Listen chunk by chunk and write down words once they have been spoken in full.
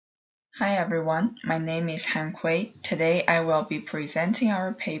Hi everyone, my name is Hankui. Today I will be presenting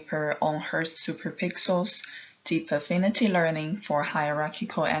our paper on Hurst Superpixels, Deep Affinity Learning for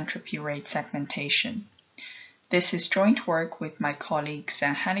Hierarchical Entropy Rate Segmentation. This is joint work with my colleagues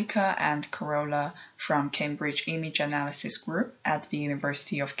Angelica and Carola from Cambridge Image Analysis Group at the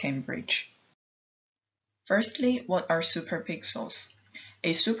University of Cambridge. Firstly, what are superpixels?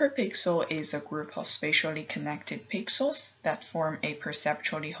 A superpixel is a group of spatially connected pixels that form a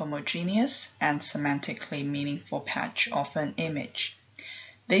perceptually homogeneous and semantically meaningful patch of an image.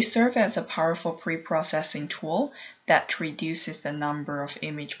 They serve as a powerful preprocessing tool that reduces the number of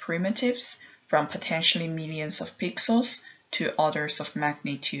image primitives from potentially millions of pixels to orders of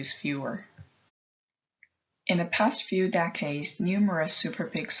magnitudes fewer. In the past few decades, numerous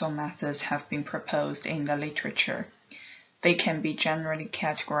superpixel methods have been proposed in the literature. They can be generally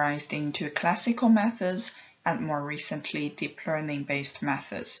categorized into classical methods and more recently deep learning-based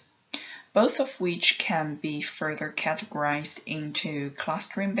methods, both of which can be further categorized into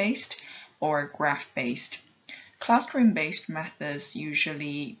clustering-based or graph-based. Clustering-based methods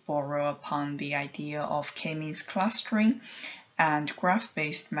usually borrow upon the idea of k-means clustering, and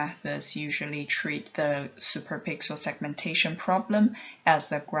graph-based methods usually treat the superpixel segmentation problem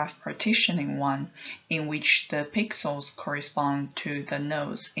as a graph partitioning one, in which the pixels correspond to the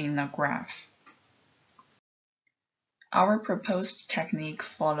nodes in a graph. Our proposed technique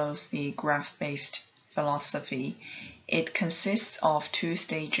follows the graph-based philosophy. It consists of two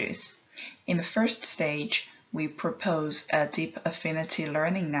stages. In the first stage, we propose a deep affinity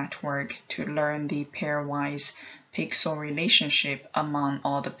learning network to learn the pairwise pixel relationship among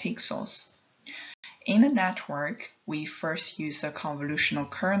all the pixels. In the network, we first use a convolutional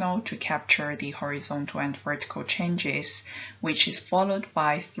kernel to capture the horizontal and vertical changes, which is followed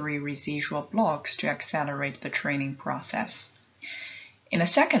by 3 residual blocks to accelerate the training process. In the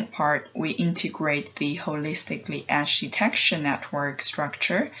second part, we integrate the holistically edge detection network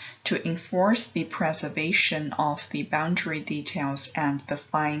structure to enforce the preservation of the boundary details and the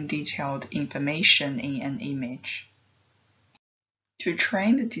fine detailed information in an image. To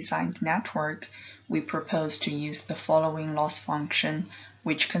train the designed network, we propose to use the following loss function,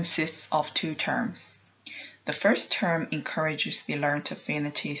 which consists of 2 terms. The first term encourages the learned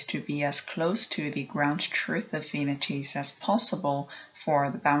affinities to be as close to the ground truth affinities as possible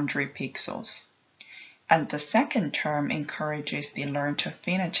for the boundary pixels. And the second term encourages the learned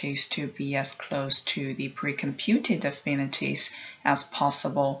affinities to be as close to the precomputed affinities as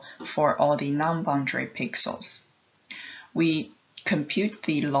possible for all the non-boundary pixels. We compute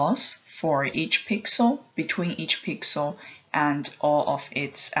the loss for each pixel, between each pixel, and all of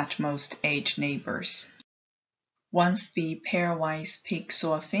its at most 8 neighbors. Once the pairwise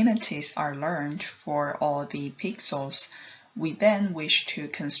pixel affinities are learned for all the pixels, we then wish to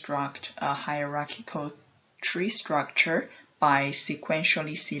construct a hierarchical tree structure by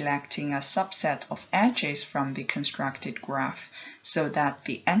sequentially selecting a subset of edges from the constructed graph so that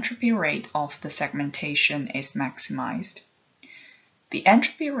the entropy rate of the segmentation is maximized. The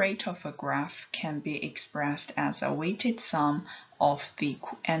entropy rate of a graph can be expressed as a weighted sum of the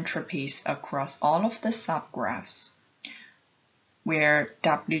entropies across all of the subgraphs, where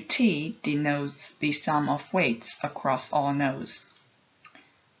WT denotes the sum of weights across all nodes.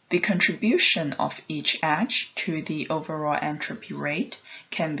 The contribution of each edge to the overall entropy rate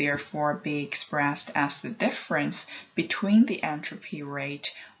can therefore be expressed as the difference between the entropy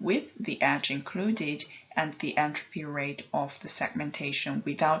rate with the edge included and the entropy rate of the segmentation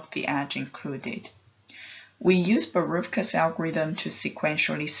without the edge included. We use Boruvka's algorithm to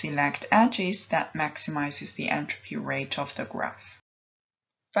sequentially select edges that maximizes the entropy rate of the graph.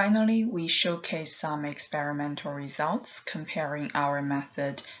 Finally, we showcase some experimental results comparing our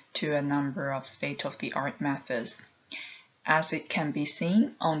method to a number of state-of-the-art methods. As it can be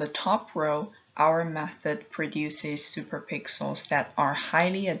seen on the top row, our method produces superpixels that are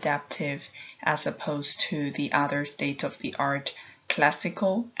highly adaptive as opposed to the other state-of-the-art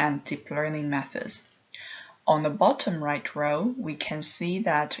classical and deep learning methods. On the bottom right row, we can see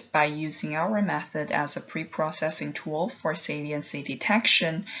that by using our method as a preprocessing tool for saliency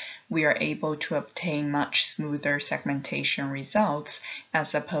detection, we are able to obtain much smoother segmentation results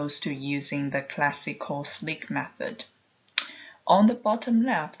as opposed to using the classical slick method. On the bottom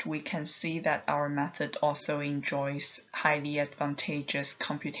left, we can see that our method also enjoys highly advantageous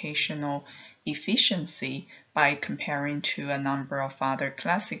computational efficiency by comparing to a number of other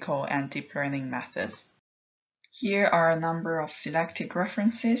classical and deep learning methods. Here are a number of selected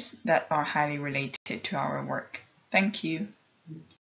references that are highly related to our work. Thank you.